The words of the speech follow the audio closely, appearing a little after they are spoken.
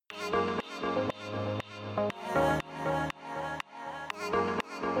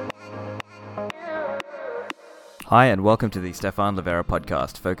Hi and welcome to the Stefan Livera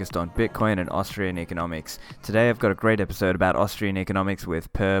podcast focused on Bitcoin and Austrian economics. Today I've got a great episode about Austrian economics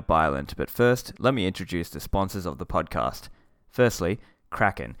with Per Bylund, but first let me introduce the sponsors of the podcast. Firstly,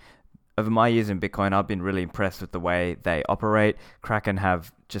 Kraken. Over my years in Bitcoin, I've been really impressed with the way they operate. Kraken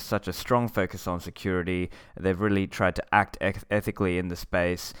have just such a strong focus on security. They've really tried to act ethically in the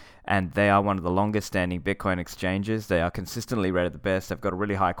space, and they are one of the longest standing Bitcoin exchanges. They are consistently rated the best. They've got a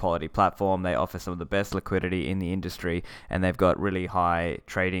really high quality platform. They offer some of the best liquidity in the industry, and they've got really high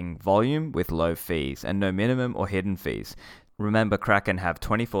trading volume with low fees and no minimum or hidden fees. Remember, Kraken have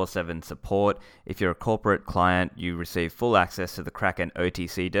 24/7 support. If you're a corporate client, you receive full access to the Kraken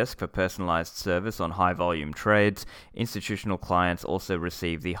OTC desk for personalized service on high volume trades. Institutional clients also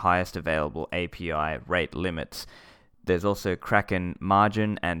receive the highest available API rate limits. There's also Kraken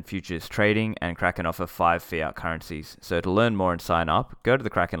margin and futures trading, and Kraken offer 5 fiat currencies. So to learn more and sign up, go to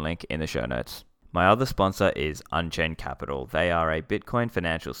the Kraken link in the show notes. My other sponsor is Unchained Capital. They are a Bitcoin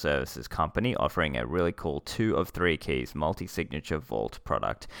financial services company offering a really cool 2 of 3 keys multi-signature vault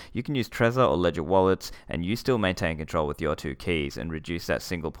product. You can use Trezor or Ledger wallets, and you still maintain control with your 2 keys and reduce that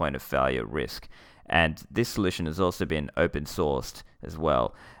single point of failure risk. And this solution has also been open sourced as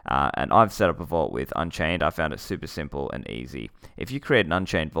well. And I've set up a vault with Unchained. I found it super simple and easy. If you create an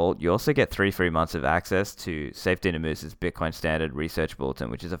Unchained vault, you also get 3 free months of access to Safety Moose's Bitcoin Standard Research Bulletin,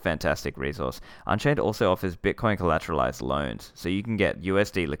 which is a fantastic resource. Unchained also offers Bitcoin collateralized loans, so you can get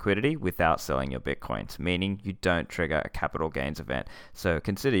USD liquidity without selling your Bitcoins, meaning you don't trigger a capital gains event. So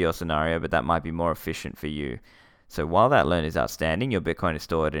consider your scenario, but that might be more efficient for you. So while that loan is outstanding, your Bitcoin is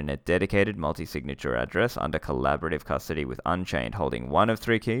stored in a dedicated multi-signature address under collaborative custody with Unchained holding 1 of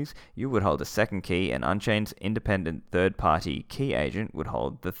 3 keys. You would hold a second key, and Unchained's independent third-party key agent would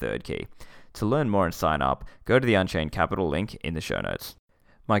hold the third key. To learn more and sign up, go to the Unchained Capital link in the show notes.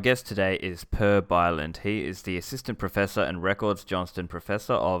 My guest today is Per Bylund. He is the Assistant Professor and Records Johnston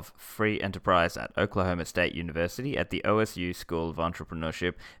Professor of Free Enterprise at Oklahoma State University at the OSU School of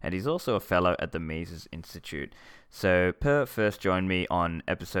Entrepreneurship, and he's also a Fellow at the Mises Institute. So Per first joined me on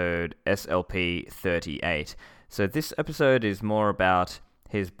episode SLP 38. So this episode is more about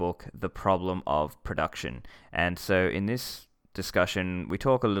his book, The Problem of Production. And so in this discussion, we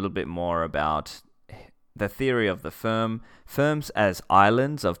talk a little bit more about the theory of the firms as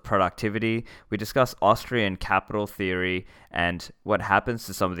islands of productivity. We discuss Austrian capital theory and what happens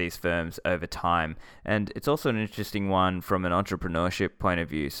to some of these firms over time. And it's also an interesting one from an entrepreneurship point of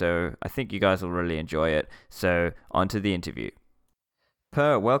view. So I think you guys will really enjoy it. So on to the interview.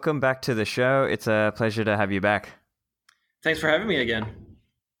 Per, welcome back to the show. It's a pleasure to have you back. Thanks for having me again.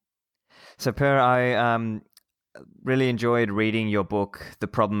 So Per, I really enjoyed reading your book, The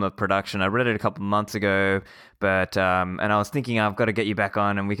Problem of Production. I read it a couple of months ago, but and I was thinking I've got to get you back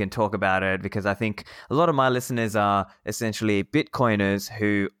on and we can talk about it, because I think a lot of my listeners are essentially Bitcoiners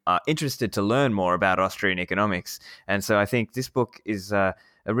who are interested to learn more about Austrian economics. And so I think this book is a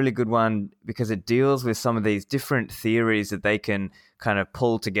really good one because it deals with some of these different theories that they can kind of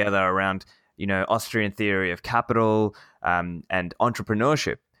pull together around, Austrian theory of capital and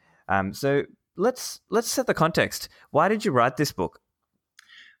entrepreneurship. So let's set the context. Why did you write this book?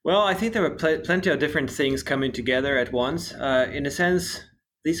 Well, I think there were plenty of different things coming together at once. In a sense,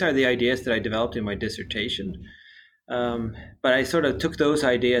 these are the ideas that I developed in my dissertation. But I sort of took those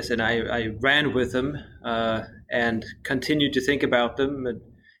ideas and I ran with them and continued to think about them.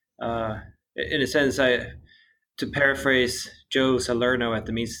 And, in a sense, to paraphrase Joe Salerno at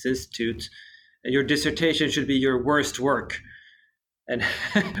the Mises Institute, your dissertation should be your worst work. And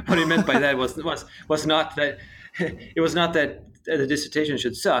what he meant by that was not that it was not that the dissertation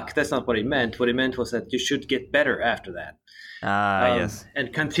should suck. That's not what he meant. What he meant was that you should get better after that. Yes.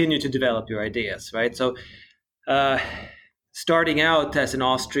 And continue to develop your ideas, right? So starting out as an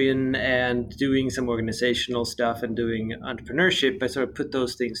Austrian and doing some organizational stuff and doing entrepreneurship, I sort of put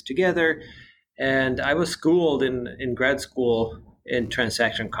those things together. And I was schooled in grad school in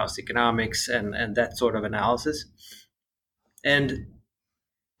transaction cost economics and that sort of analysis. And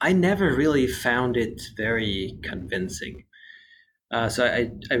I never really found it very convincing. So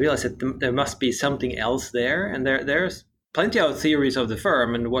I realized that there must be something else there. And there's plenty of theories of the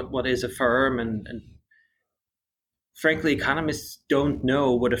firm and what is a firm. And frankly, economists don't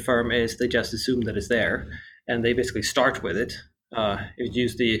know what a firm is. They just assume that it's there. And they basically start with it. If you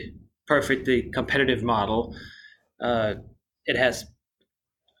use the perfectly competitive model, it has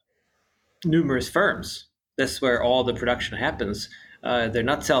numerous firms. That's where all the production happens. They're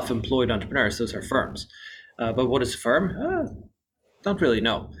not self-employed entrepreneurs; those are firms. But what is a firm? Don't really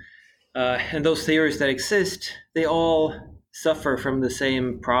know. And those theories that exist, they all suffer from the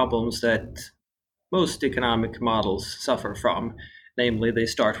same problems that most economic models suffer from. Namely, they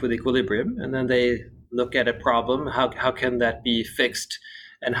start with equilibrium and then they look at a problem. How can that be fixed?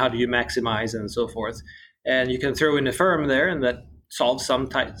 And how do you maximize and so forth? And you can throw in a firm there and that solves some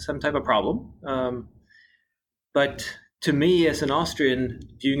type of problem. But to me, as an Austrian,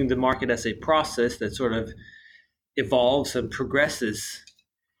 viewing the market as a process that sort of evolves and progresses,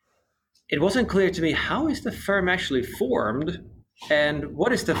 it wasn't clear to me how is the firm actually formed and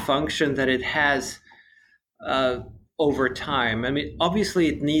what is the function that it has over time. I mean, obviously,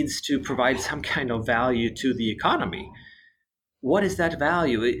 it needs to provide some kind of value to the economy. What is that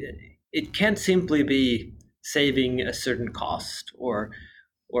value? It can't simply be saving a certain cost or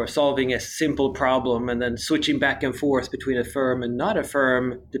solving a simple problem and then switching back and forth between a firm and not a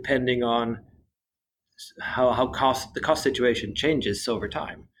firm depending on how the cost situation changes over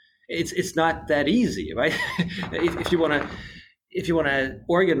time. It's not that easy, right? if you want to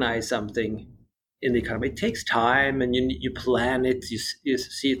organize something in the economy, it takes time, and you plan it, you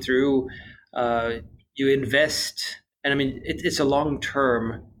see it through, you invest, and I mean it's a long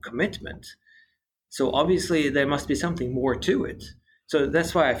term commitment. So obviously there must be something more to it. So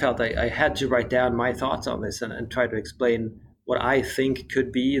that's why I felt I had to write down my thoughts on this and try to explain what I think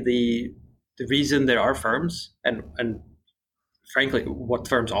could be the reason there are firms and frankly what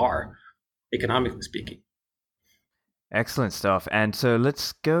firms are, economically speaking. Excellent stuff. And so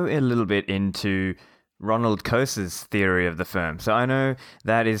let's go a little bit into Ronald Coase's theory of the firm. So I know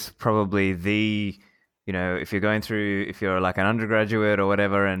that is probably if you're like an undergraduate or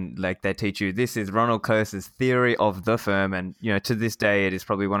whatever, and like they teach you, this is Ronald Coase's theory of the firm. And, to this day, it is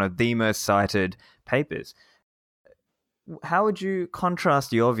probably one of the most cited papers. How would you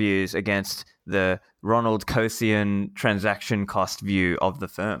contrast your views against the Ronald Coasean transaction cost view of the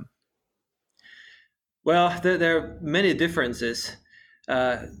firm? Well, there are many differences.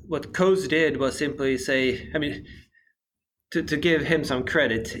 What Coase did was simply say, I mean, to give him some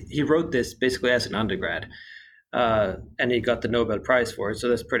credit, he wrote this basically as an undergrad, and he got the Nobel Prize for it, so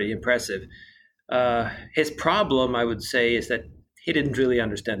that's pretty impressive. His problem, I would say, is that he didn't really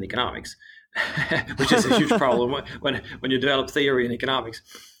understand economics, which is a huge problem when you develop theory in economics.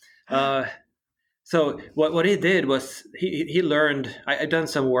 So what he did was he learned. I'd done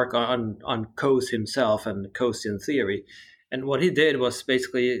some work on Coase himself and Coasean theory, and what he did was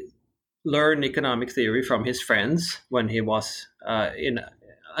basically learn economic theory from his friends when he was in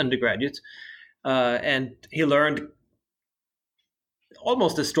undergraduate, and he learned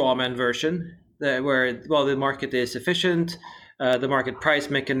almost a strawman version where the market is efficient, the market price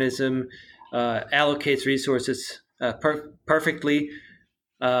mechanism allocates resources perfectly,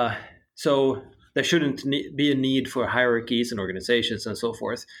 so there shouldn't be a need for hierarchies and organizations and so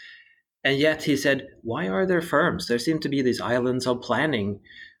forth. And yet he said, why are there firms? There seem to be these islands of planning,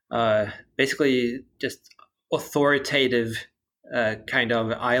 basically just authoritative kind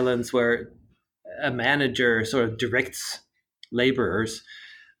of islands where a manager sort of directs laborers.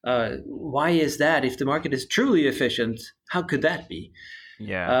 Why is that? If the market is truly efficient, how could that be?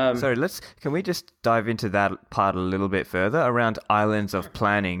 Yeah. Can we just dive into that part a little bit further around islands of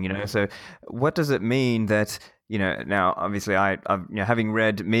planning? So what does it mean that, now obviously I've having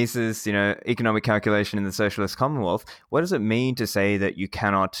read Mises, Economic Calculation in the Socialist Commonwealth, what does it mean to say that you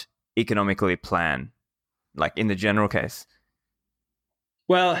cannot economically plan, like in the general case?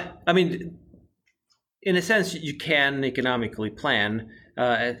 Well, I mean, in a sense, you can economically plan.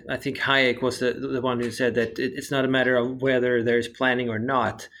 I think Hayek was the one who said that it's not a matter of whether there's planning or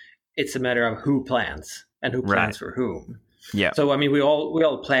not. It's a matter of who plans and who plans for whom. Yeah. So, I mean, we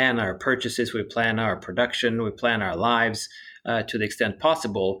all plan our purchases, we plan our production, we plan our lives to the extent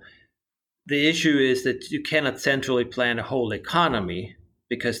possible. The issue is that you cannot centrally plan a whole economy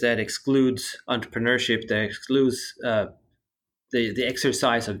because that excludes entrepreneurship, that excludes the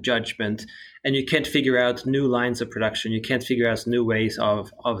exercise of judgment, and you can't figure out new lines of production. You can't figure out new ways of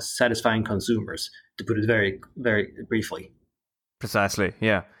satisfying consumers, to put it very, very briefly. Precisely,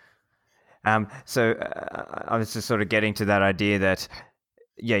 yeah. So I was just sort of getting to that idea that,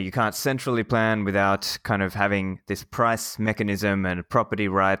 you can't centrally plan without kind of having this price mechanism and property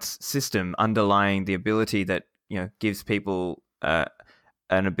rights system underlying the ability that, gives people an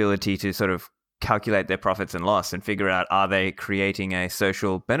ability to sort of calculate their profits and loss and figure out, are they creating a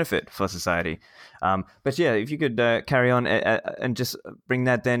social benefit for society? But yeah, if you could carry on and just bring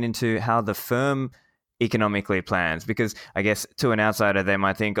that then into how the firm economically plans, because I guess to an outsider, they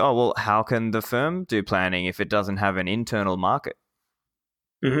might think, oh, well, how can the firm do planning if it doesn't have an internal market?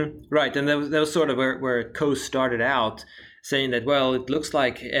 Mm-hmm. Right. And that was sort of where Coase started out, saying that, well, it looks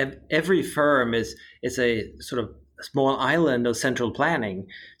like every firm is a sort of small island of central planning.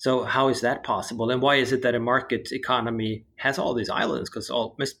 So how is that possible? And why is it that a market economy has all these islands? Because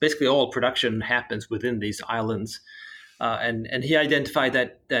basically all production happens within these islands. And he identified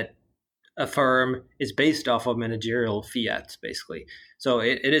that a firm is based off of managerial fiat, basically. So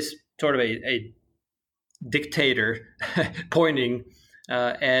it is sort of a dictator pointing,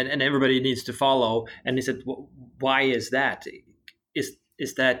 and everybody needs to follow. And he said, why is that?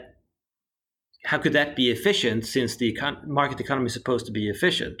 Is that, how could that be efficient, since the market economy is supposed to be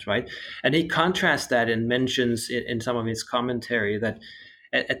efficient, right? And he contrasts that and mentions in some of his commentary that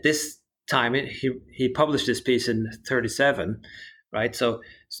at this time, he published this piece in 1937, right? So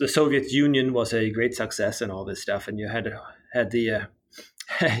the Soviet Union was a great success and all this stuff, and you had the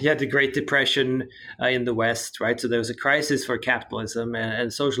you had the Great Depression in the West, right? So there was a crisis for capitalism,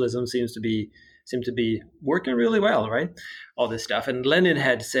 and socialism seemed to be working really well, right? All this stuff. And Lenin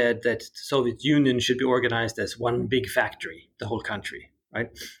had said that the Soviet Union should be organized as one big factory, the whole country, right?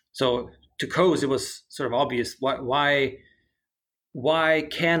 So to Coase, it was sort of obvious why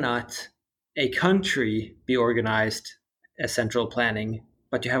cannot a country be organized as central planning,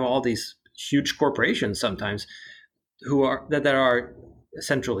 but you have all these huge corporations sometimes that are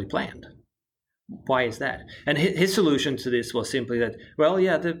centrally planned. Why is that? And his solution to this was simply that, well,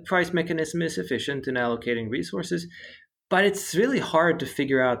 yeah, the price mechanism is efficient in allocating resources, but it's really hard to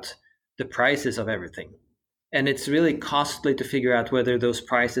figure out the prices of everything. And it's really costly to figure out whether those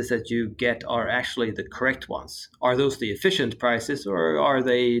prices that you get are actually the correct ones. Are those the efficient prices, or are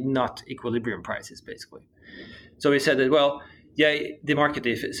they not equilibrium prices, basically? So he said that, well, yeah, the market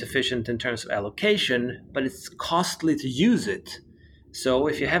is efficient in terms of allocation, but it's costly to use it. So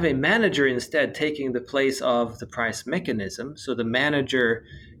if you have a manager instead taking the place of the price mechanism, so the manager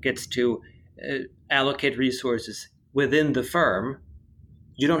gets to allocate resources within the firm,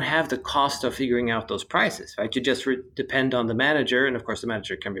 you don't have the cost of figuring out those prices, right? You just depend on the manager, and of course the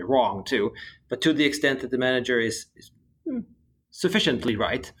manager can be wrong too, but to the extent that the manager is sufficiently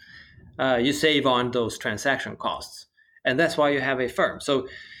right, you save on those transaction costs. And that's why you have a firm. So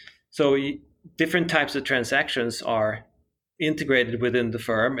different types of transactions are integrated within the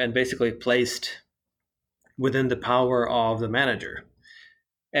firm and basically placed within the power of the manager.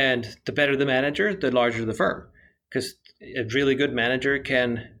 And the better the manager, the larger the firm, because a really good manager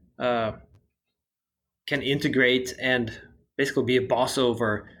can integrate and basically be a boss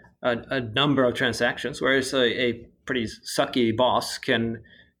over a number of transactions, whereas a pretty sucky boss can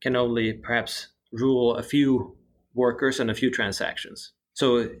only perhaps rule a few workers and a few transactions.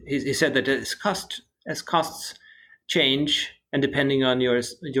 So he said that as costs change, and depending on your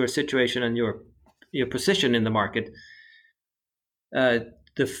situation and your position in the market,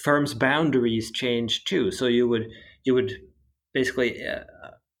 the firm's boundaries change too. So you would basically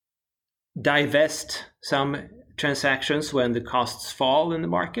divest some transactions when the costs fall in the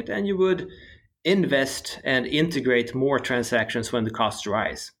market, and you would invest and integrate more transactions when the costs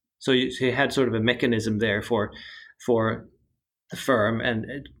rise. So you had sort of a mechanism there for the firm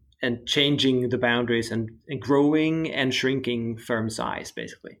and changing the boundaries and growing and shrinking firm size,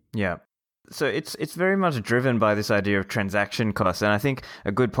 basically. Yeah. So it's very much driven by this idea of transaction costs. And I think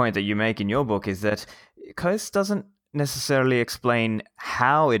a good point that you make in your book is that Coase doesn't necessarily explain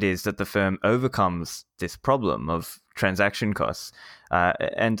how it is that the firm overcomes this problem of transaction costs.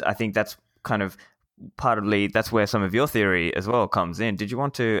 And I think that's kind of partly, that's where some of your theory as well comes in. Did you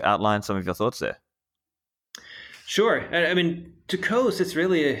want to outline some of your thoughts there? Sure. I mean, to Coase, it's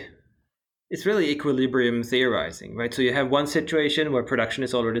really equilibrium theorizing, right? So you have one situation where production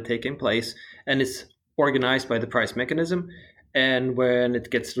is already taking place and it's organized by the price mechanism. And when it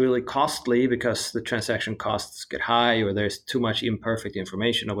gets really costly because the transaction costs get high or there's too much imperfect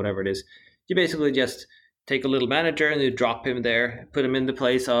information or whatever it is, you basically just take a little manager and you drop him there, put him in the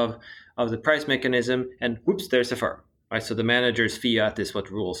place of the price mechanism, and whoops, there's a firm, right? So the manager's fiat is what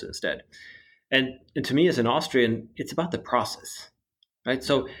rules instead. And to me as an Austrian, it's about the process, right?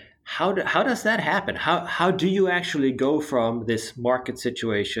 So how does that happen? How do you actually go from this market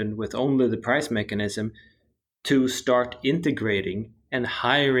situation with only the price mechanism to start integrating and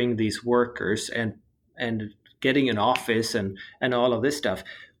hiring these workers and getting an office and all of this stuff?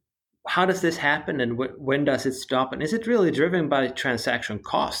 How does this happen, and when does it stop? And is it really driven by transaction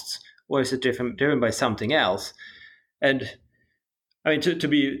costs, or is it driven by something else? And I mean, to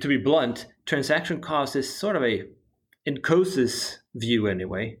be blunt, transaction cost is sort of in Coase's view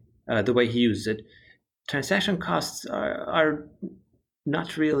anyway, the way he uses it, transaction costs are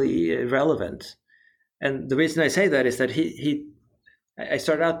not really relevant. And the reason I say that is that I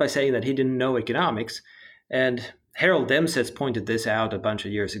started out by saying that he didn't know economics, and Harold Demsetz pointed this out a bunch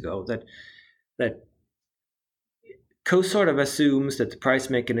of years ago, that Coase sort of assumes that the price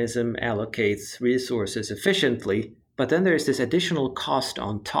mechanism allocates resources efficiently, but then there's this additional cost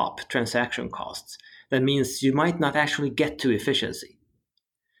on top, transaction costs. That means you might not actually get to efficiency.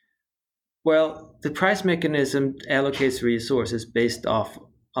 Well, the price mechanism allocates resources based off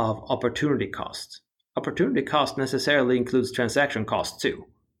of opportunity costs. Opportunity cost necessarily includes transaction costs too.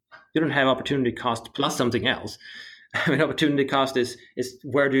 You don't have opportunity cost plus something else. I mean, opportunity cost is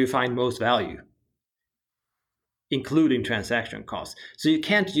where do you find most value, including transaction costs. So you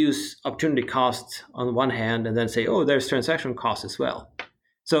can't use opportunity cost on one hand and then say, oh, there's transaction costs as well.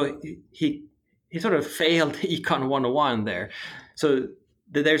 So he sort of failed Econ 101 there. So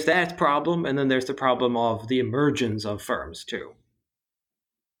there's that problem, and then there's the problem of the emergence of firms too.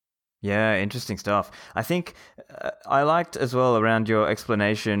 Yeah, interesting stuff. I think I liked as well around your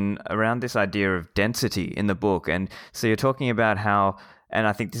explanation around this idea of density in the book. And so you're talking about how, and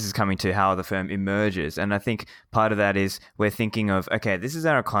I think this is coming to how the firm emerges. And I think part of that is we're thinking of, okay, this is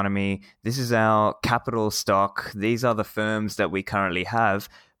our economy, this is our capital stock, these are the firms that we currently have,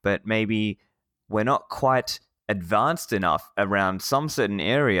 but maybe we're not quite advanced enough around some certain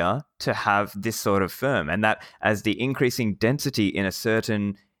area to have this sort of firm. And that as the increasing density in a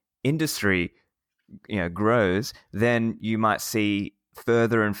certain industry grows, then you might see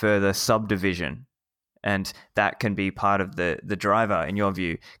further and further subdivision, and that can be part of the driver in your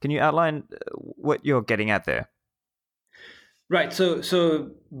view. Can you outline what you're getting at there? Right.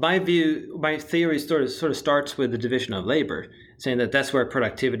 So my theory sort of starts with the division of labor, saying that that's where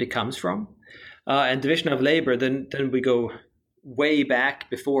productivity comes from, and division of labor. Then we go way back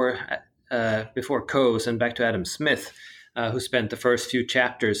before Coase and back to Adam Smith, who spent the first few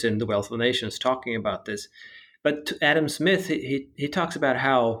chapters in The Wealth of Nations talking about this. But Adam Smith, he talks about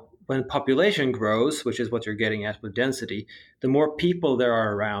how when population grows, which is what you're getting at with density, the more people there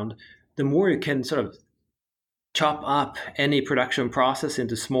are around, the more you can sort of chop up any production process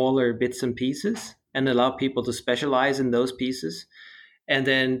into smaller bits and pieces and allow people to specialize in those pieces. And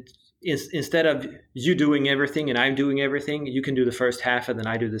then instead of you doing everything and I'm doing everything, you can do the first half and then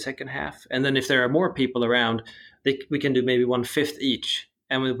I do the second half. And then if there are more people around, we can do maybe 1/5 each.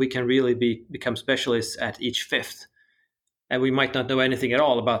 And we can really become specialists at each fifth. And we might not know anything at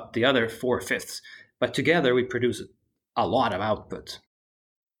all about the other 4/5. But together we produce a lot of output.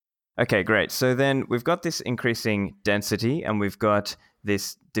 Okay, great. So then we've got this increasing density and we've got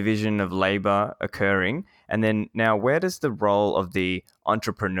this division of labor occurring. And then now where does the role of the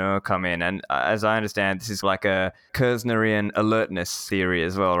entrepreneur come in? And as I understand, this is like a Kersnerian alertness theory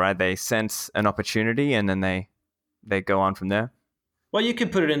as well, right? They sense an opportunity and then they go on from there. Well, you can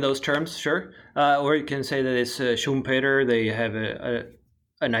put it in those terms, sure. Or you can say that it's Schumpeter. They have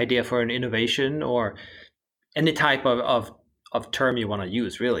an idea for an innovation or any type of term you want to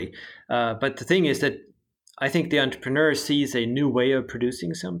use, really. But the thing is that I think the entrepreneur sees a new way of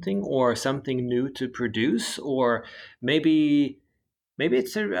producing something or something new to produce, or maybe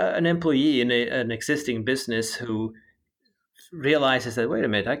it's an employee in an existing business who realizes that, wait a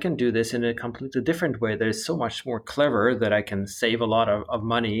minute, I can do this in a completely different way. There's so much more clever that I can save a lot of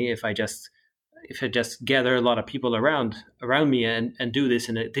money if I just gather a lot of people around me and do this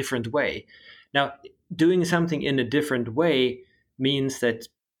in a different way. Now, doing something in a different way means that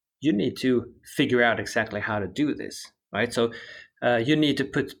you need to figure out exactly how to do this, right? So you need to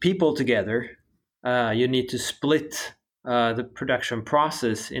put people together. You need to split the production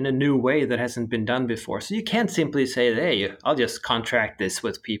process in a new way that hasn't been done before. So you can't simply say, hey, I'll just contract this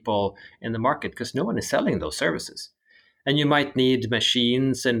with people in the market, because no one is selling those services. And you might need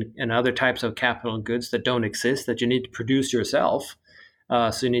machines and other types of capital goods that don't exist that you need to produce yourself.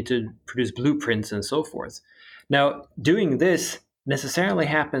 So you need to produce blueprints and so forth. Now, doing this necessarily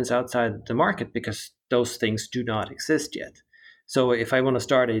happens outside the market because those things do not exist yet. So if I want to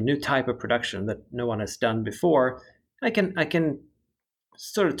start a new type of production that no one has done before, I can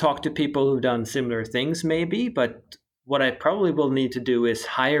sort of talk to people who've done similar things maybe, but what I probably will need to do is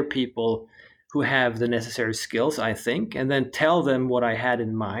hire people who have the necessary skills, I think, and then tell them what I had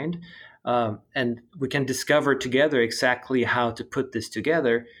in mind. And we can discover together exactly how to put this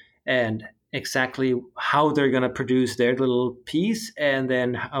together and exactly how they're going to produce their little piece, and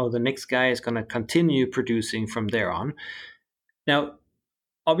then how the next guy is going to continue producing from there on. Now,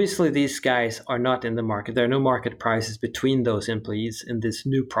 obviously, these guys are not in the market. There are no market prices between those employees in this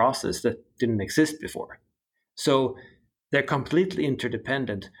new process that didn't exist before. So they're completely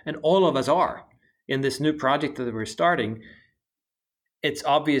interdependent, and all of us are. In this new project that we're starting, it's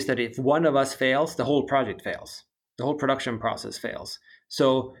obvious that if one of us fails, the whole project fails. The whole production process fails.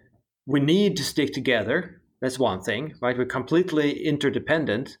 So we need to stick together. That's one thing, right? We're completely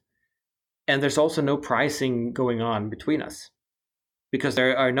interdependent. And there's also no pricing going on between us because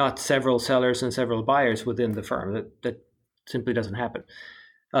there are not several sellers and several buyers within the firm. That simply doesn't happen.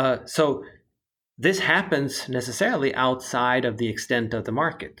 So this happens necessarily outside of the extent of the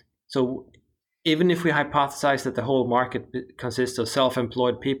market. So even if we hypothesize that the whole market consists of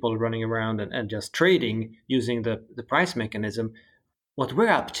self-employed people running around and just trading using the price mechanism, what we're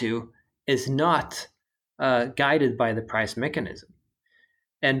up to is not guided by the price mechanism.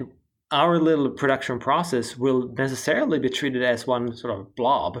 And our little production process will necessarily be treated as one sort of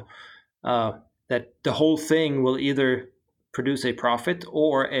blob, that the whole thing will either produce a profit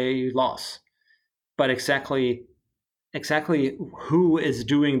or a loss. But exactly who is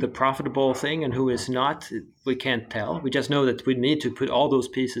doing the profitable thing and who is not, we can't tell. We just know that we need to put all those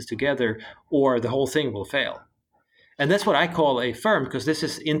pieces together or the whole thing will fail. And that's what I call a firm, because this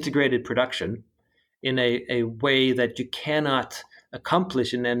is integrated production in a way that you cannot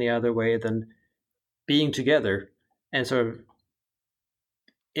accomplish in any other way than being together and sort of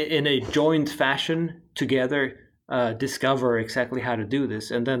in a joint fashion together discover exactly how to do this,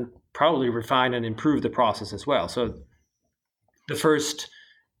 and then probably refine and improve the process as well. So the first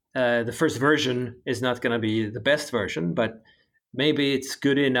version is not going to be the best version, but maybe it's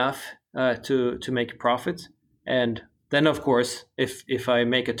good enough to make a profit. And then, of course, if I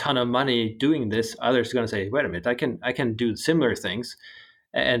make a ton of money doing this, others are going to say, "Wait a minute, I can do similar things,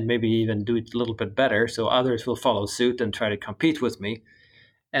 and maybe even do it a little bit better." So others will follow suit and try to compete with me.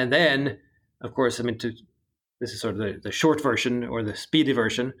 And then, of course, this is sort of the short version or the speedy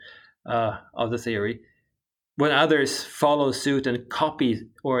version of the theory. When others follow suit and copy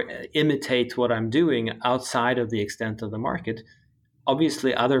or imitate what I'm doing outside of the extent of the market,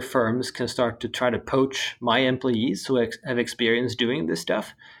 obviously other firms can start to try to poach my employees who have experience doing this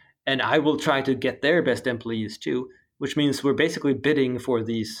stuff. And I will try to get their best employees too, which means we're basically bidding for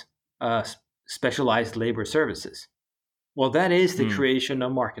these specialized labor services. Well, that is the creation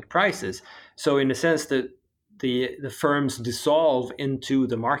of market prices. So in a sense, the firms dissolve into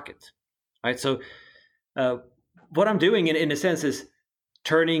the market, right? So what I'm doing in a sense is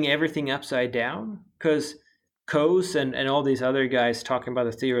turning everything upside down, because Coase and all these other guys talking about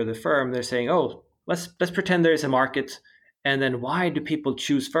the theory of the firm, they're saying, oh, let's pretend there's a market, and then why do people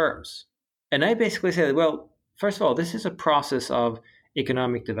choose firms? And I basically say, well, first of all, this is a process of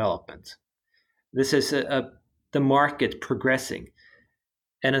economic development. This is the market progressing.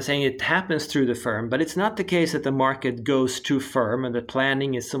 And I'm saying it happens through the firm, but it's not the case that the market goes to firm and the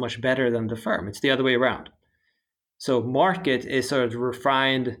planning is so much better than the firm. It's the other way around. So market is sort of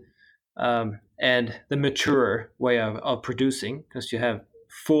refined and the mature way of producing, because you have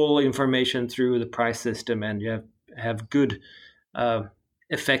full information through the price system and you have good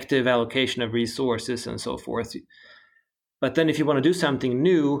effective allocation of resources and so forth. But then if you want to do something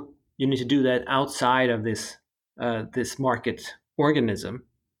new, you need to do that outside of this market organism.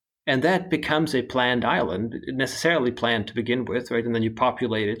 And that becomes a planned island, necessarily planned to begin with, right? And then you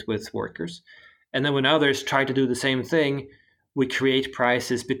populate it with workers. And then when others try to do the same thing, we create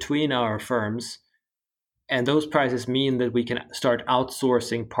prices between our firms. And those prices mean that we can start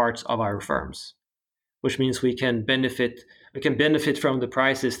outsourcing parts of our firms, which means we can benefit from the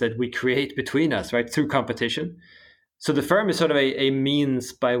prices that we create between us, right? Through competition. So the firm is sort of a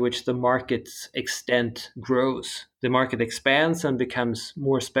means by which the market's extent grows. The market expands and becomes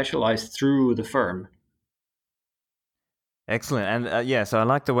more specialized through the firm. Excellent. And so I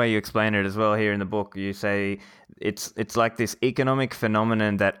like the way you explain it as well here in the book. You say it's like this economic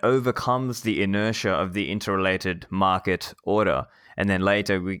phenomenon that overcomes the inertia of the interrelated market order. And then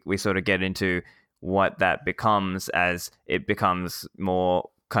later we sort of get into what that becomes as it becomes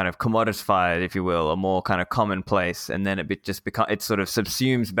more kind of commodified, if you will, or more kind of commonplace. And then it sort of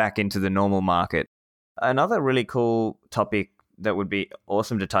subsumes back into the normal market. Another really cool topic that would be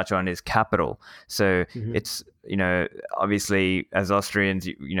awesome to touch on is capital. So it's, obviously as Austrians,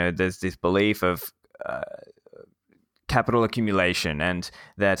 there's this belief of capital accumulation and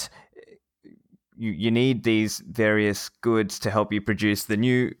that you need these various goods to help you produce the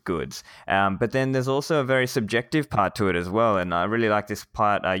new goods. But then there's also a very subjective part to it as well. And I really like this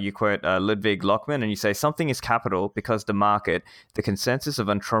part. You quote Ludwig Lockman and you say, something is capital because the market, the consensus of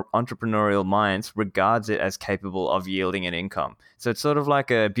entrepreneurial minds, regards it as capable of yielding an income. So it's sort of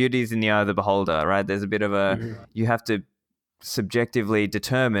like a beauty is in the eye of the beholder, right? There's a bit of you have to subjectively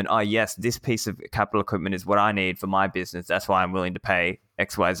determine, yes, this piece of capital equipment is what I need for my business. That's why I'm willing to pay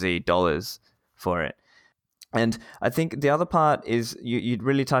XYZ dollars for it. And I think the other part is you'd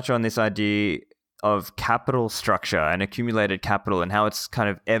really touch on this idea of capital structure and accumulated capital and how it's kind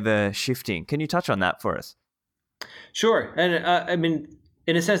of ever shifting. Can you touch on that for us? Sure. And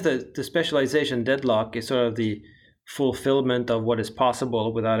in a sense, the specialization deadlock is sort of the fulfillment of what is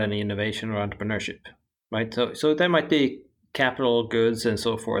possible without any innovation or entrepreneurship, right? So there might be capital goods and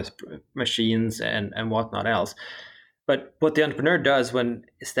so forth, machines and whatnot else. But what the entrepreneur does when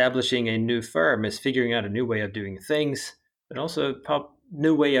establishing a new firm is figuring out a new way of doing things, but also a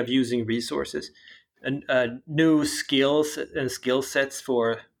new way of using resources, and new skills and skill sets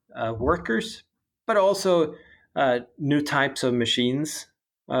for workers, but also new types of machines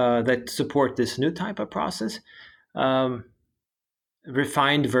that support this new type of process, um,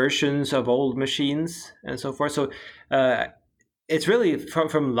 refined versions of old machines, and so forth. So it's really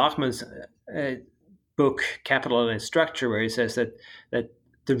from Lachman's book Capital and Its Structure, where he says that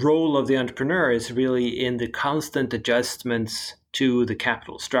the role of the entrepreneur is really in the constant adjustments to the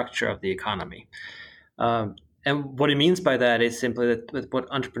capital structure of the economy. And what he means by that is simply that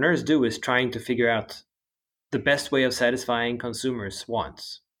what entrepreneurs do is trying to figure out the best way of satisfying consumers'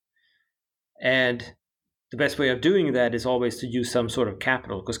 wants. And the best way of doing that is always to use some sort of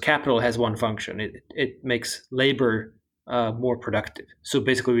capital, because capital has one function. It makes labor more productive. So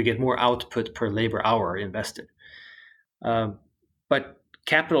basically, we get more output per labor hour invested. But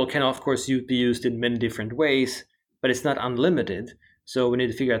capital can, of course, be used in many different ways, but it's not unlimited. So we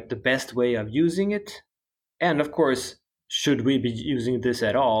need to figure out the best way of using it. And of course, should we be using this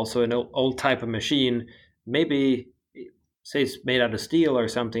at all? So an old type of machine, maybe, say it's made out of steel or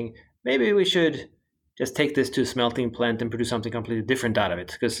something, maybe we should just take this to a smelting plant and produce something completely different out of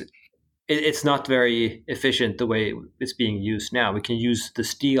it, because it's not very efficient the way it's being used now. We can use the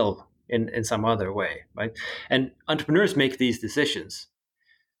steel in some other way, right? And entrepreneurs make these decisions.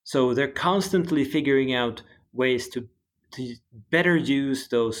 So they're constantly figuring out ways to better use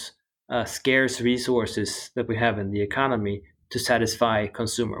those scarce resources that we have in the economy to satisfy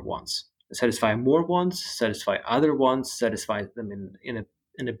consumer wants, satisfy more wants, satisfy other wants, satisfy them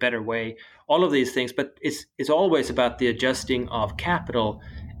in a better way. All of these things, but it's always about the adjusting of capital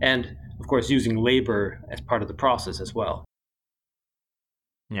and, of course, using labor as part of the process as well.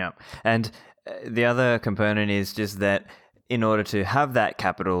 Yeah, and the other component is just that in order to have that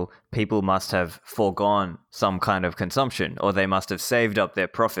capital, people must have foregone some kind of consumption, or they must have saved up their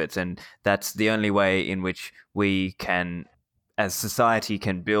profits. And that's the only way in which we can, as society,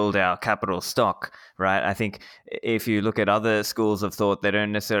 can build our capital stock, right? I think if you look at other schools of thought, they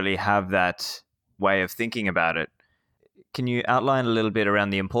don't necessarily have that way of thinking about it. Can you outline a little bit around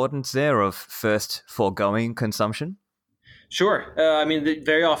the importance there of first foregoing consumption? Sure.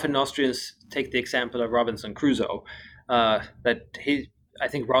 Very often Austrians take the example of Robinson Crusoe. I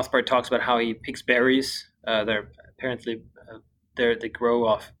think Rothbard talks about how he picks berries. They're apparently they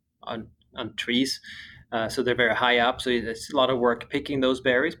grow on trees, so they're very high up. So it's a lot of work picking those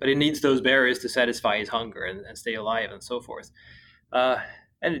berries, but he needs those berries to satisfy his hunger and stay alive and so forth.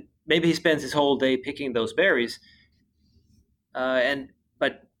 And maybe he spends his whole day picking those berries.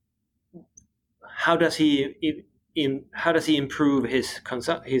 But how does he improve his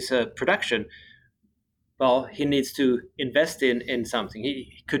production? Well, he needs to invest in something.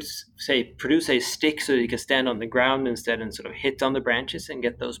 He could, say, produce a stick so he can stand on the ground instead and sort of hit on the branches and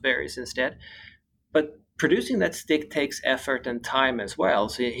get those berries instead. But producing that stick takes effort and time as well.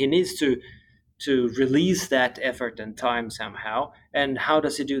 So he needs to release that effort and time somehow. And how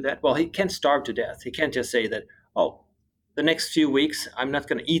does he do that? Well, he can't starve to death. He can't just say that, oh, the next few weeks I'm not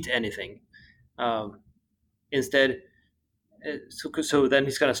going to eat anything. Instead, so then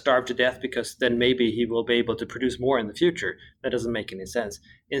he's going to starve to death, because then maybe he will be able to produce more in the future. That doesn't make any sense.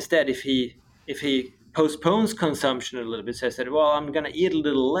 Instead, if he postpones consumption a little bit, says that, well, I'm going to eat a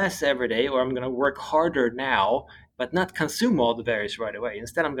little less every day, or I'm going to work harder now, but not consume all the berries right away.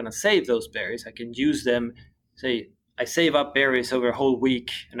 Instead, I'm going to save those berries. I can use them. Say I save up berries over a whole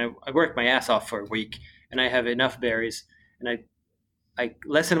week, and I work my ass off for a week, and I have enough berries, and I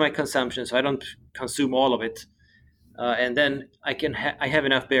lessen my consumption so I don't consume all of it. And then I have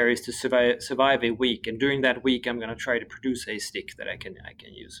enough berries to survive a week, and during that week, I'm going to try to produce a stick that I can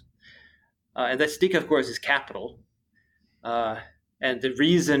use. And that stick, of course, is capital. And the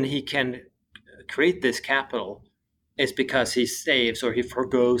reason he can create this capital is because he saves or he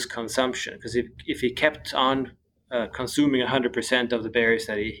forgoes consumption. Because if he kept on consuming 100% of the berries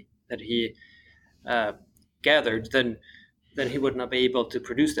that he gathered, then he would not be able to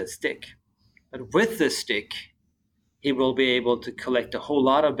produce that stick. But with the stick, he will be able to collect a whole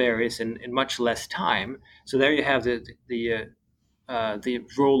lot of berries in much less time. So there you have the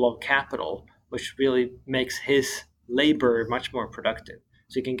role of capital, which really makes his labor much more productive.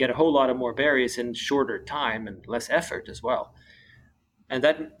 So you can get a whole lot of more berries in shorter time and less effort as well. And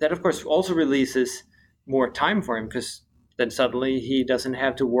that of course also releases more time for him, because then suddenly he doesn't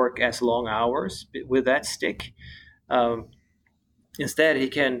have to work as long hours with that stick. Um, Instead, he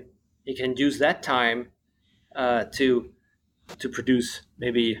can use that time to produce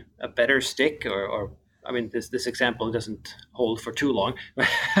maybe a better stick, or I mean, this example doesn't hold for too long,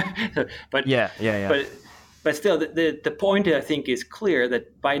 but Yeah. but but still, the point I think is clear,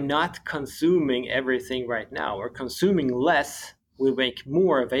 that by not consuming everything right now, or consuming less, will make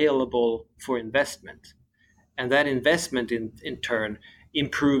more available for investment, and that investment in turn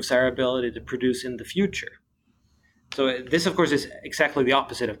improves our ability to produce in the future. So this, of course, is exactly the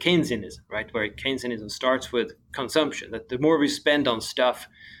opposite of Keynesianism, right? Where Keynesianism starts with consumption, that the more we spend on stuff,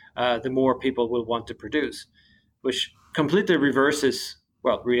 the more people will want to produce, which completely reverses,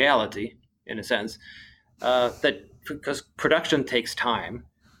 well, reality in a sense, that because production takes time.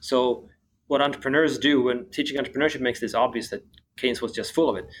 So what entrepreneurs do when teaching entrepreneurship makes this obvious, that Keynes was just full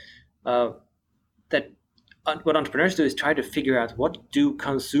of it. That what entrepreneurs do is try to figure out, what do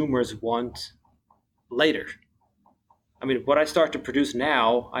consumers want later. I mean, what I start to produce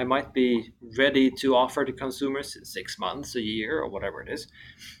now, I might be ready to offer to consumers in 6 months, a year, or whatever it is.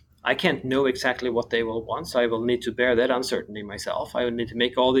 I can't know exactly what they will want, so I will need to bear that uncertainty myself. I will need to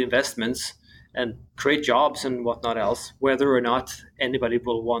make all the investments and create jobs and whatnot else, whether or not anybody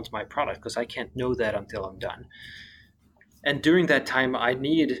will want my product, because I can't know that until I'm done. And during that time, I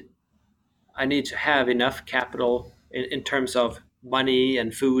need to have enough capital in terms of money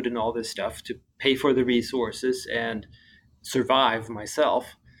and food and all this stuff to pay for the resources and survive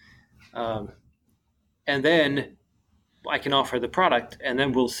myself. And then I can offer the product, and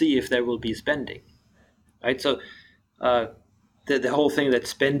then we'll see if there will be spending, right? So the whole thing that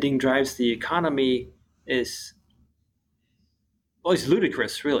spending drives the economy is, well, it's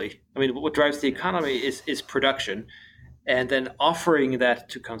ludicrous, really. I mean, what drives the economy is production, and then offering that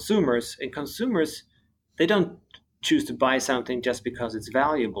to consumers. And consumers, they don't choose to buy something just because it's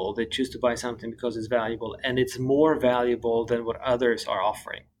valuable. They choose to buy something because it's valuable, and it's more valuable than what others are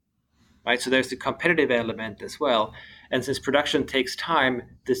offering, right? So there's the competitive element as well. And since production takes time,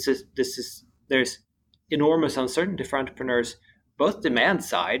 there's enormous uncertainty for entrepreneurs, both demand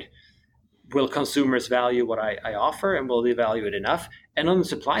side. Will consumers value what I offer, and will they value it enough? And on the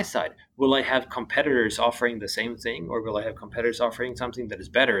supply side, will I have competitors offering the same thing, or will I have competitors offering something that is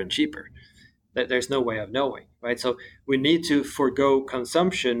better and cheaper? That there's no way of knowing, right? So we need to forego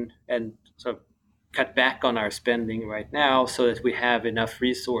consumption and sort of cut back on our spending right now, so that we have enough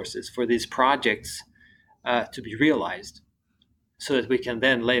resources for these projects to be realized, so that we can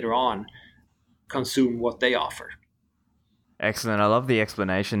then later on consume what they offer. Excellent. I love the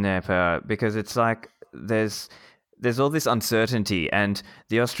explanation there, Per, because it's like there's all this uncertainty, and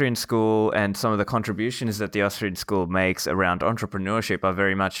the Austrian school and some of the contributions that the Austrian school makes around entrepreneurship are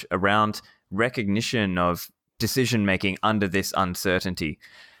very much around recognition of decision making under this uncertainty.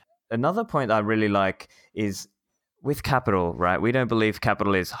 Another point I really like is with capital, right? We don't believe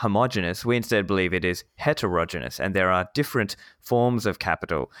capital is homogeneous. We instead believe it is heterogeneous, and there are different forms of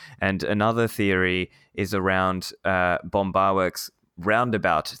capital. And another theory is around von Barwerk's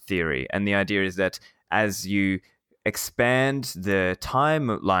roundabout theory. And the idea is that as you expand the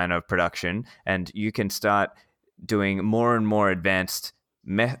timeline of production, and you can start doing more and more advanced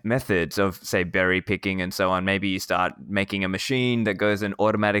methods of, say, berry picking and so on. Maybe you start making a machine that goes and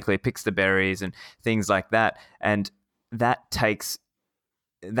automatically picks the berries and things like that. And that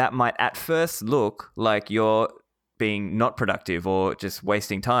might at first look like you're being not productive or just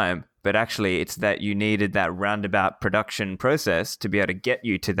wasting time, but actually it's that you needed that roundabout production process to be able to get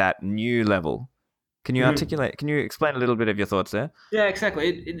you to that new level. Can you articulate, can you explain a little bit of your thoughts there? Yeah,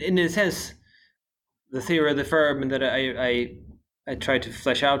 exactly. In a sense, the theory of the firm that I try to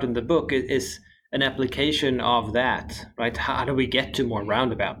flesh out in the book is an application of that, right? How do we get to more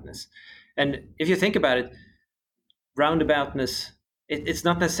roundaboutness? And if you think about it, roundaboutness, it's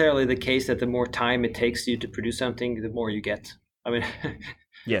not necessarily the case that the more time it takes you to produce something, the more you get. I mean,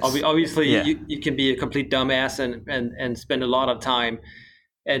 yes, obviously, yeah. you can be a complete dumbass and spend a lot of time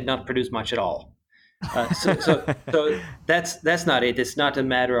and not produce much at all. So that's not it. It's not a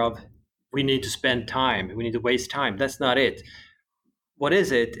matter of we need to spend time, we need to waste time. That's not it. What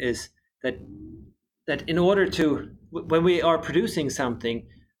is it is that in order to, when we are producing something,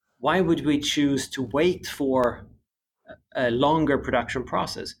 why would we choose to wait for a longer production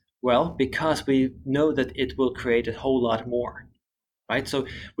process? Well, because we know that it will create a whole lot more, right? So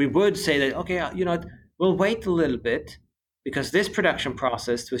we would say that, okay, we'll wait a little bit, because this production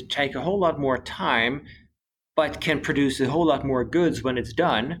process will take a whole lot more time, but can produce a whole lot more goods when it's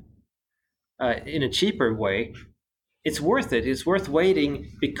done in a cheaper way. It's worth it. It's worth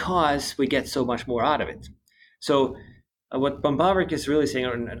waiting because we get so much more out of it. So What Bombavrek is really saying,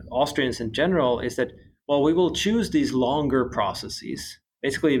 and Austrians in general, is that, well, we will choose these longer processes,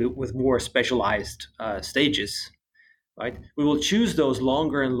 basically with more specialized stages, right? We will choose those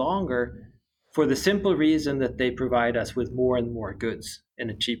longer and longer for the simple reason that they provide us with more and more goods in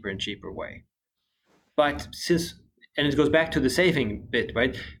a cheaper and cheaper way. But and it goes back to the saving bit,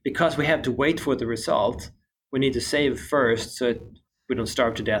 right? Because we have to wait for the result, we need to save first so we don't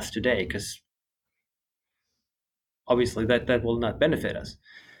starve to death today, because obviously that will not benefit us.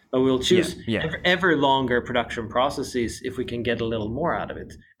 But we'll choose ever longer production processes if we can get a little more out of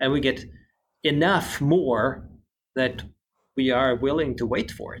it. And we get enough more that we are willing to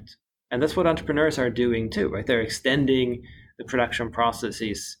wait for it. And that's what entrepreneurs are doing too, right? They're extending the production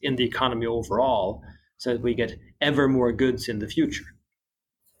processes in the economy overall so that we get ever more goods in the future.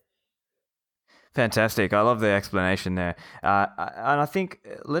 Fantastic. I love the explanation there. And I think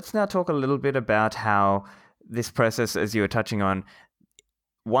let's now talk a little bit about how this process, as you were touching on,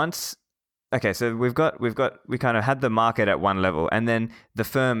 so we kind of had the market at one level, and then the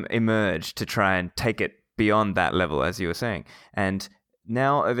firm emerged to try and take it beyond that level, as you were saying. And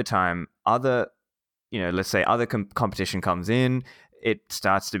now over time, let's say other competition comes in, it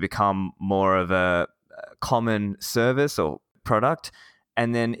starts to become more of a common service or product,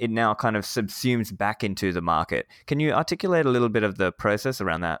 and then it now kind of subsumes back into the market. Can you articulate a little bit of the process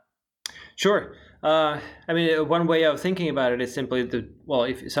around that? Sure. One way of thinking about it is simply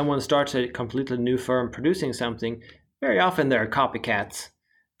if someone starts a completely new firm producing something, very often there are copycats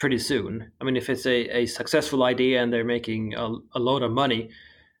pretty soon. I mean, if it's a successful idea and they're making a load of money,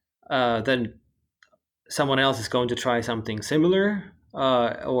 then someone else is going to try something similar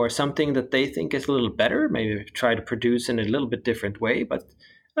or something that they think is a little better, maybe try to produce in a little bit different way, but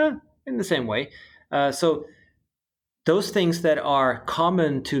in the same way. So those things that are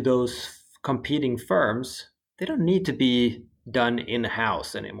common to those competing firms, they don't need to be done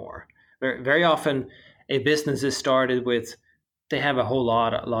in-house anymore. Very often, a business is started with, they have a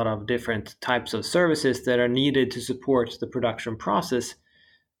lot of different types of services that are needed to support the production process,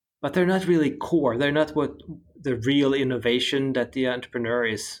 but they're not really core. They're not what the real innovation that the entrepreneur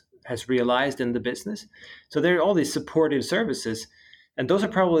has realized in the business. So there are all these supportive services, and those are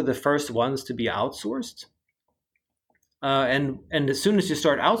probably the first ones to be outsourced. And as soon as you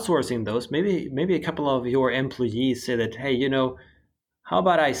start outsourcing those, maybe a couple of your employees say that, hey, how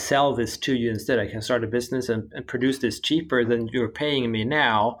about I sell this to you instead? I can start a business and produce this cheaper than you're paying me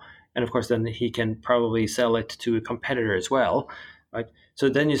now. And of course, then he can probably sell it to a competitor as well, right? So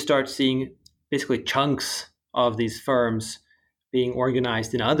then you start seeing basically chunks of these firms being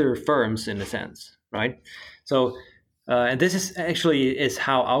organized in other firms in a sense, right? So, and this is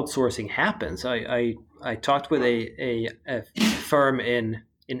how outsourcing happens. I talked with a firm in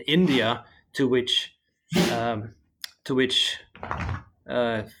India to which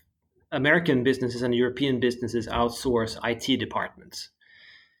American businesses and European businesses outsource IT departments.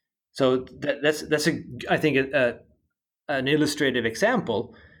 So that's I think an illustrative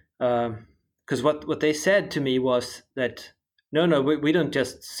example, because what they said to me was that no, we don't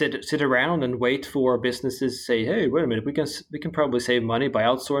just sit around and wait for businesses to say, hey, wait a minute, we can probably save money by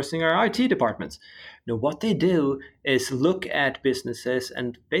outsourcing our IT departments. No, what they do is look at businesses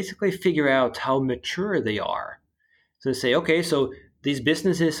and basically figure out how mature they are. So they say, okay, so these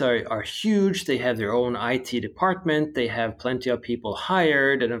businesses are huge. They have their own IT department. They have plenty of people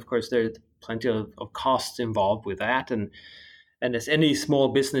hired, and of course, there's plenty of costs involved with that. And as any small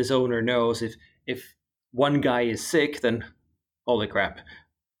business owner knows, if one guy is sick, then holy crap,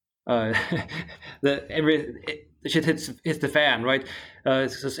 the shit hits the fan, right?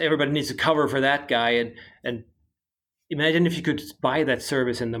 So everybody needs to cover for that guy, and imagine if you could buy that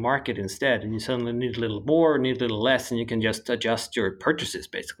service in the market instead, and you suddenly need a little more, need a little less, and you can just adjust your purchases.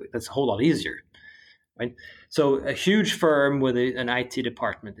 Basically, that's a whole lot easier, right? So a huge firm with an IT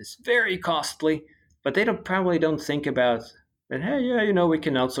department is very costly, but they probably don't think about that. Hey, yeah, we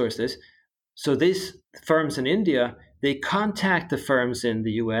can outsource this. So these firms in India, they contact the firms in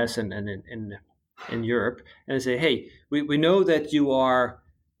the US and in Europe and say, hey, we know that you are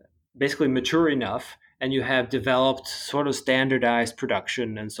basically mature enough and you have developed sort of standardized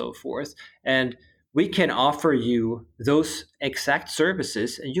production and so forth, and we can offer you those exact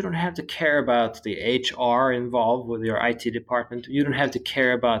services, and you don't have to care about the HR involved with your IT department. You don't have to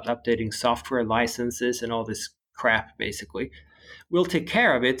care about updating software licenses and all this crap, basically. We'll take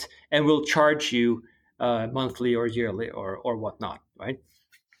care of it, and we'll charge you monthly or yearly or whatnot, right?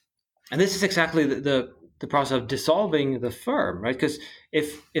 And this is exactly the process of dissolving the firm, right? Because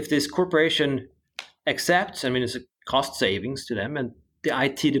if this corporation accepts, I mean, it's a cost savings to them, and the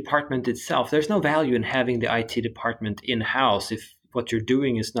IT department itself. There's no value in having the IT department in-house if what you're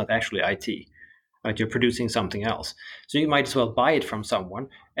doing is not actually IT. Right? You're producing something else. So you might as well buy it from someone.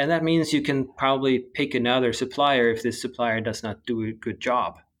 And that means you can probably pick another supplier if this supplier does not do a good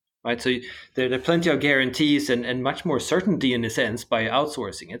job. Right? So there are plenty of guarantees and much more certainty in a sense by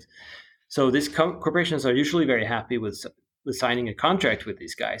outsourcing it. So these corporations are usually very happy with signing a contract with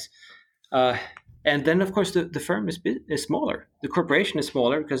these guys. And then, of course, the firm is smaller. The corporation is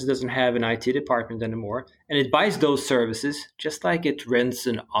smaller because it doesn't have an IT department anymore. And it buys those services just like it rents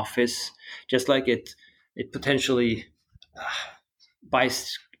an office, just like it potentially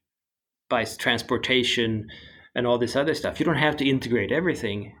buys transportation and all this other stuff. You don't have to integrate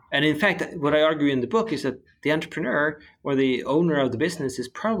everything. And in fact, what I argue in the book is that the entrepreneur or the owner of the business is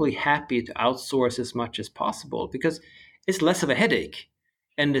probably happy to outsource as much as possible because it's less of a headache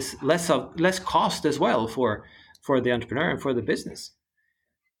and it's less cost as well for the entrepreneur and for the business.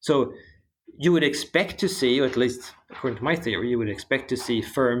 So you would expect to see, or at least according to my theory, you would expect to see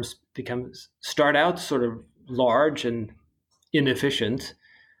firms start out sort of large and inefficient,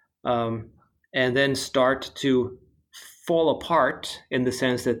 and then start to fall apart in the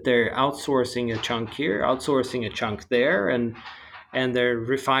sense that they're outsourcing a chunk here, outsourcing a chunk there, and they're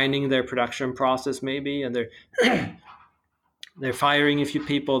refining their production process maybe, and they're firing a few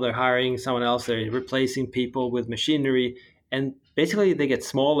people, they're hiring someone else, they're replacing people with machinery, and basically they get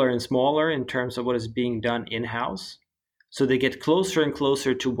smaller and smaller in terms of what is being done in-house. So they get closer and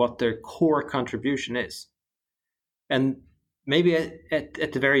closer to what their core contribution is. And maybe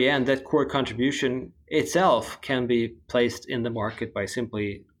at the very end, that core contribution itself can be placed in the market by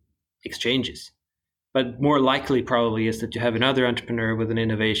simply exchanges. But more likely probably is that you have another entrepreneur with an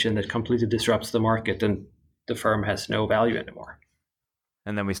innovation that completely disrupts the market and the firm has no value anymore.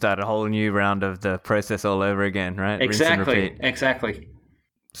 And then we start a whole new round of the process all over again, right? Exactly.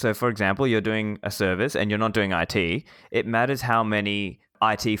 So for example, you're doing a service and you're not doing IT. It matters how many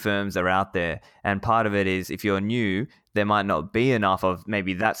IT firms are out there. And part of it is if you're new, there might not be enough of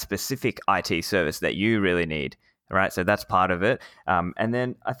maybe that specific IT service that you really need, right? So that's part of it. And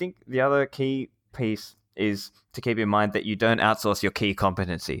then I think the other key piece is to keep in mind that you don't outsource your key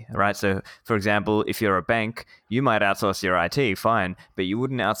competency, right? So for example, if you're a bank, you might outsource your IT, fine, but you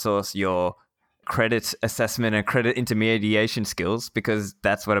wouldn't outsource your credit assessment and credit intermediation skills because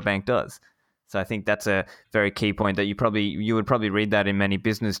that's what a bank does. So I think that's a very key point that you would probably read that in many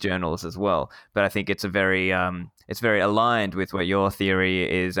business journals as well. But I think it's very aligned with what your theory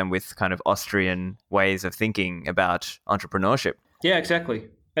is and with kind of Austrian ways of thinking about entrepreneurship. Yeah, exactly.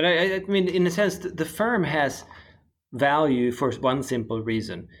 And I mean, in a sense, the firm has value for one simple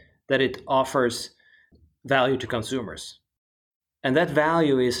reason, that it offers value to consumers. And that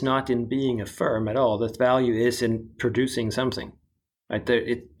value is not in being a firm at all. That value is in producing something. Right?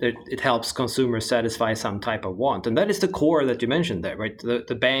 It helps consumers satisfy some type of want. And that is the core that you mentioned there, right?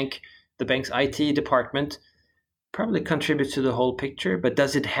 The bank's IT department probably contributes to the whole picture, but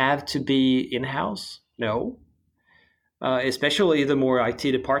does it have to be in-house? No. Especially the more IT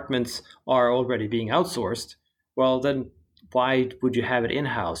departments are already being outsourced, well, then why would you have it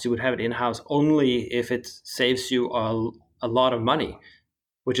in-house? You would have it in-house only if it saves you a lot of money,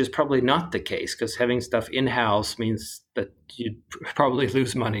 which is probably not the case because having stuff in-house means that you'd probably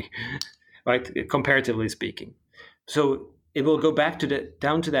lose money, right? Comparatively speaking. So it will go back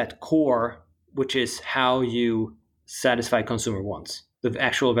down to that core, which is how you satisfy consumer wants, the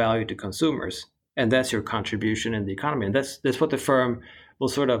actual value to consumers. And that's your contribution in the economy. And that's what the firm will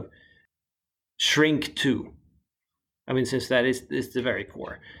sort of shrink to. I mean, since that is the very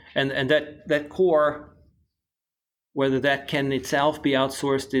core. And that core, whether that can itself be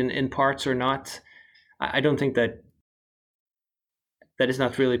outsourced in parts or not, I don't think that is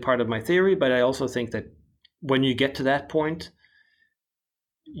not really part of my theory. But I also think that when you get to that point,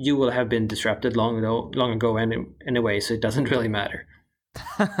 you will have been disrupted long ago anyway, so it doesn't really matter.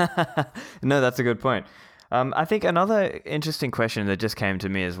 No, that's a good point. I think another interesting question that just came to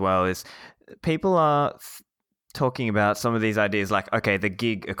me as well is people are talking about some of these ideas like, okay, the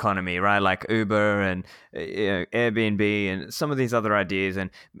gig economy, right? Like Uber and Airbnb and some of these other ideas. And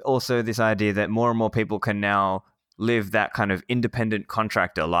also this idea that more and more people can now live that kind of independent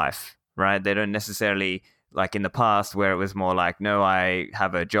contractor life, right? They don't necessarily, like in the past where it was more like, no, I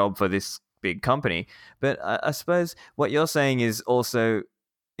have a job for this big company. But I suppose what you're saying is also,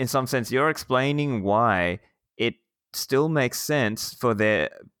 in some sense, you're explaining why it still makes sense for there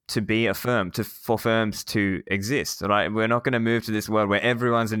to be a firm, for firms to exist, right? We're not going to move to this world where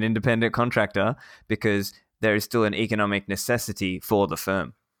everyone's an independent contractor because there is still an economic necessity for the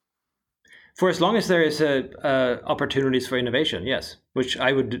firm. For as long as there is opportunities for innovation, yes, which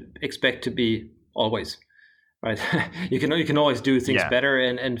I would expect to be always. Right, you can always do things better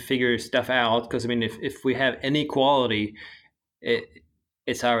and figure stuff out. Because I mean, if we have any quality,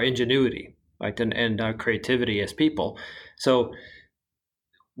 it's our ingenuity, right, and our creativity as people. So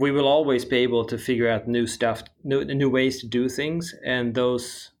we will always be able to figure out new stuff, new ways to do things, and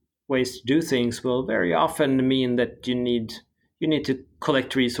those ways to do things will very often mean that you need to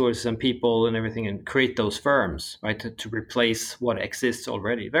collect resources and people and everything and create those firms, right, to replace what exists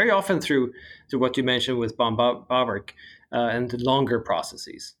already. Very often through what you mentioned with Von Bawerk and longer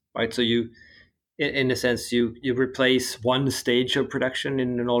processes, right? So you, in a sense, you replace one stage of production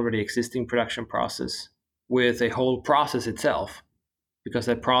in an already existing production process with a whole process itself, because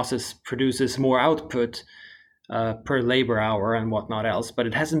that process produces more output per labor hour and whatnot else, but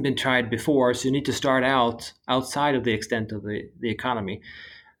it hasn't been tried before, so you need to start out outside of the extent of the economy,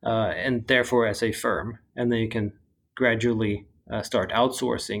 and therefore as a firm, and then you can gradually start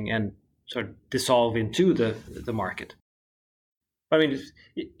outsourcing and sort of dissolve into the market. I mean,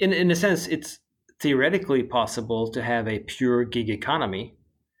 in a sense, it's theoretically possible to have a pure gig economy,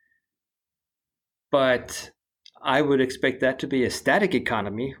 but I would expect that to be a static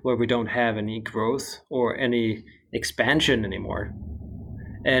economy where we don't have any growth or any expansion anymore.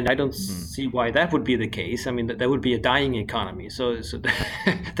 And I don't see why that would be the case. I mean, that would be a dying economy. So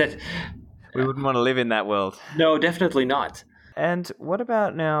that we wouldn't want to live in that world. No, definitely not. And what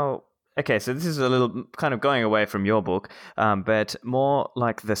about now? Okay, so this is a little kind of going away from your book, but more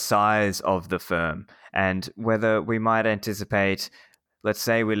like the size of the firm and whether we might anticipate, let's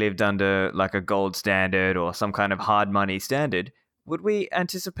say we lived under like a gold standard or some kind of hard money standard, would we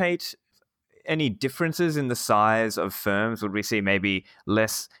anticipate any differences in the size of firms? Would we see maybe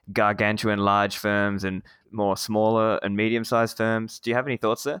less gargantuan large firms and more smaller and medium-sized firms? Do you have any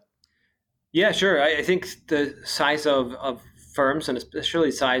thoughts there? Yeah, sure. I think the size of firms, and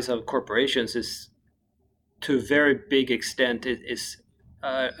especially size of corporations, is to a very big extent is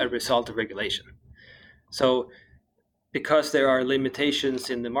a result of regulation. So because there are limitations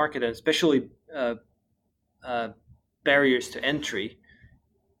in the market, and especially barriers to entry,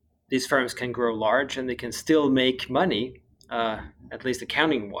 these firms can grow large and they can still make money, at least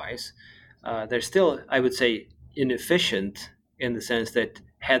accounting-wise. They're still, I would say, inefficient in the sense that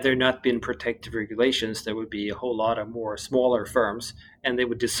had there not been protective regulations, there would be a whole lot of more smaller firms, and they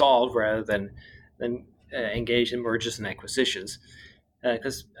would dissolve rather than engage in mergers and acquisitions.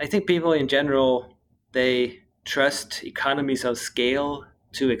 Because I think people in general, they trust economies of scale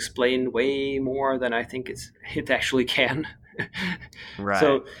to explain way more than I think it actually can.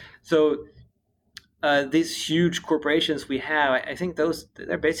 Right. So these huge corporations we have, I think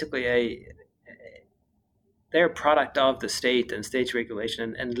they're basically they're a product of the state and state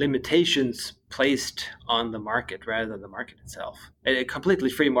regulation and limitations placed on the market rather than the market itself. A completely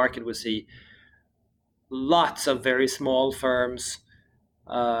free market would see lots of very small firms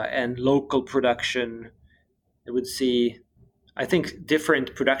and local production. It would see, I think,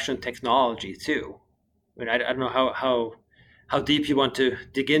 different production technology too. I mean, I don't know how deep you want to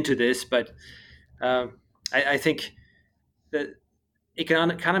dig into this, but I think the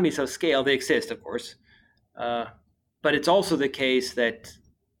economies of scale, they exist, of course. But it's also the case that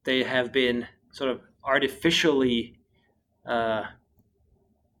they have been sort of artificially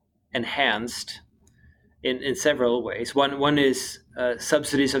enhanced in several ways. One is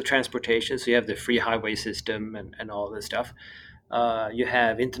subsidies of transportation. So you have the free highway system and all this stuff. You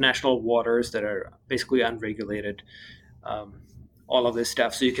have international waters that are basically unregulated. All of this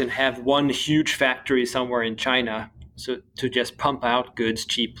stuff. So you can have one huge factory somewhere in China to just pump out goods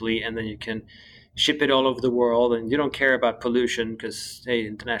cheaply, and then you can ship it all over the world, and you don't care about pollution because, hey,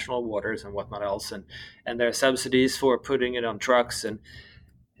 international waters and whatnot else, and there are subsidies for putting it on trucks,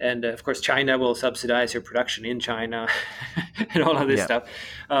 and of course China will subsidize your production in China and all of this stuff.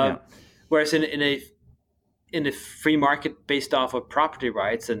 Whereas in a free market based off of property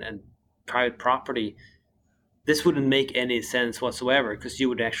rights and private property, this wouldn't make any sense whatsoever, because you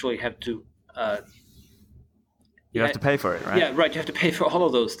would actually have to you have to pay for it, right? Yeah, right. You have to pay for all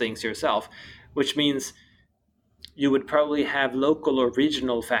of those things yourself, which means you would probably have local or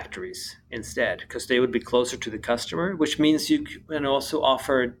regional factories instead, because they would be closer to the customer, which means you can also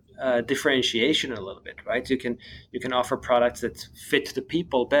offer differentiation a little bit, right? You can offer products that fit the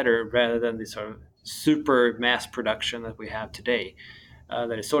people better rather than the sort of super mass production that we have today,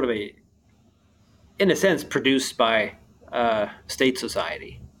 that is sort of in a sense produced by state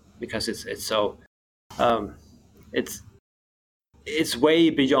society, because it's so it's way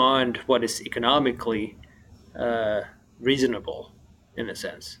beyond what is economically reasonable, in a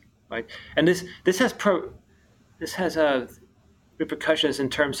sense. right? And this has repercussions in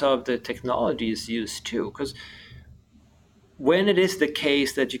terms of the technologies used too, because when it is the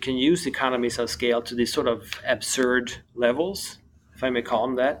case that you can use economies of scale to these sort of absurd levels, if I may call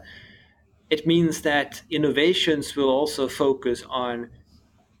them that, it means that innovations will also focus on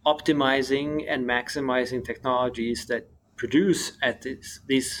optimizing and maximizing technologies that produce at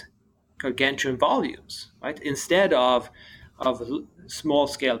these gargantuan volumes, right? Instead of small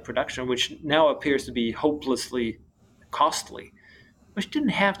scale production, which now appears to be hopelessly costly, which didn't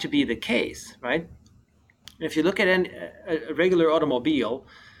have to be the case, right? If you look at a regular automobile,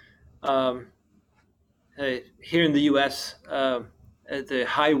 um, here in the US, the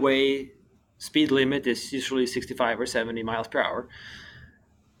highway speed limit is usually 65 or 70 miles per hour.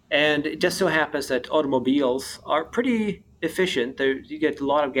 And it just so happens that automobiles are pretty efficient. You get a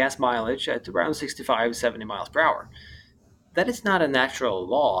lot of gas mileage at around 65, 70 miles per hour. That is not a natural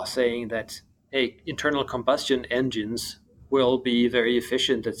law saying that, hey, internal combustion engines will be very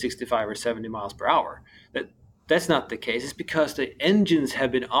efficient at 65 or 70 miles per hour. That's not the case. It's because the engines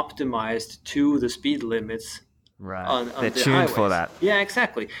have been optimized to the speed limits Right. on They're the tuned highways. for that. Yeah,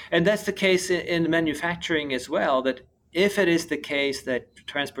 exactly. And that's the case in manufacturing as well, that if it is the case that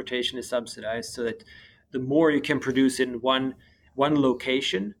transportation is subsidized so that the more you can produce in one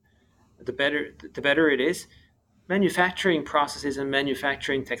location, the better it is. Manufacturing processes and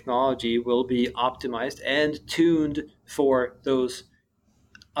manufacturing technology will be optimized and tuned for those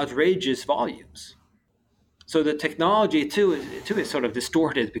outrageous volumes. So the technology too is sort of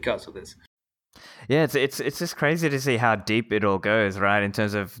distorted because of this. Yeah, it's just crazy to see how deep it all goes, right? In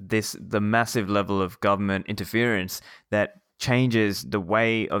terms of the massive level of government interference that changes the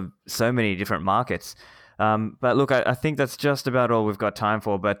way of so many different markets. But look, I think that's just about all we've got time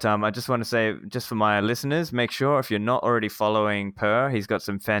for. But I just want to say, just for my listeners, make sure if you're not already following Per, he's got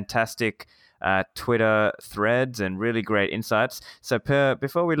some fantastic Twitter threads and really great insights. So Per,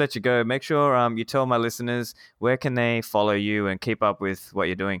 before we let you go, make sure you tell my listeners where can they follow you and keep up with what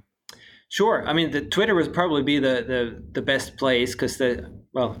you're doing. Sure. I mean, the Twitter would probably be the best place because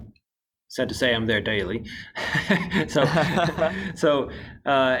sad to say I'm there daily. so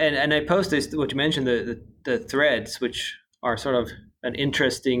and I post this, what you mentioned, the threads, which are sort of an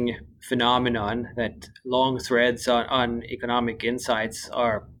interesting phenomenon, that long threads on economic insights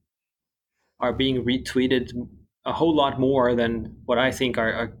are being retweeted a whole lot more than what I think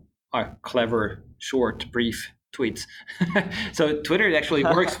are clever, short, brief tweets. So Twitter actually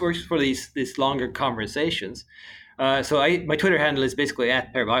works for these longer conversations. So my Twitter handle is basically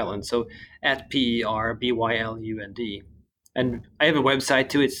at Per Bylund, so at PERBYLUND. And I have a website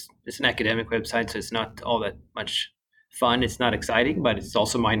too. It's an academic website, so it's not all that much fun. It's not exciting, but it's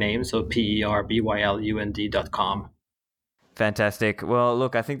also my name, so PERBYLUND.com. Fantastic. Well,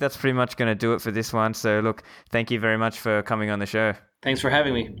 look, I think that's pretty much going to do it for this one. So, look, thank you very much for coming on the show. Thanks for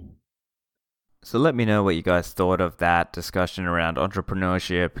having me. So let me know what you guys thought of that discussion around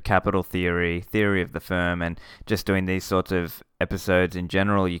entrepreneurship, capital theory, theory of the firm, and just doing these sorts of episodes in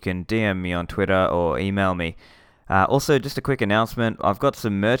general. You can DM me on Twitter or email me. Also, just a quick announcement. I've got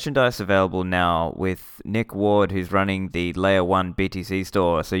some merchandise available now with Nick Ward, who's running the Layer 1 BTC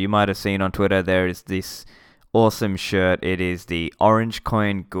store. So you might have seen on Twitter there is this awesome shirt. It is the Orange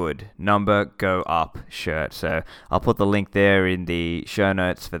Coin Good Number Go Up shirt. So I'll put the link there in the show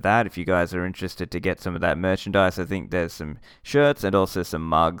notes for that if you guys are interested to get some of that merchandise. I think there's some shirts and also some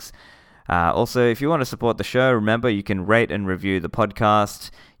mugs. Also, if you want to support the show, remember you can rate and review the podcast.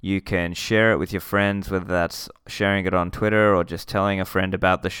 You can share it with your friends, whether that's sharing it on Twitter or just telling a friend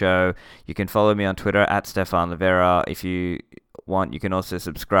about the show. You can follow me on Twitter at Stefan Livera. If you want, you can also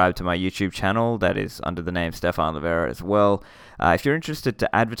subscribe to my YouTube channel that is under the name Stefan Livera as well. If you're interested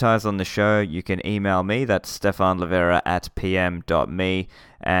to advertise on the show, you can email me. That's stefanlivera@pm.me.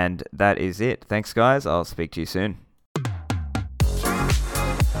 And that is it. Thanks, guys. I'll speak to you soon.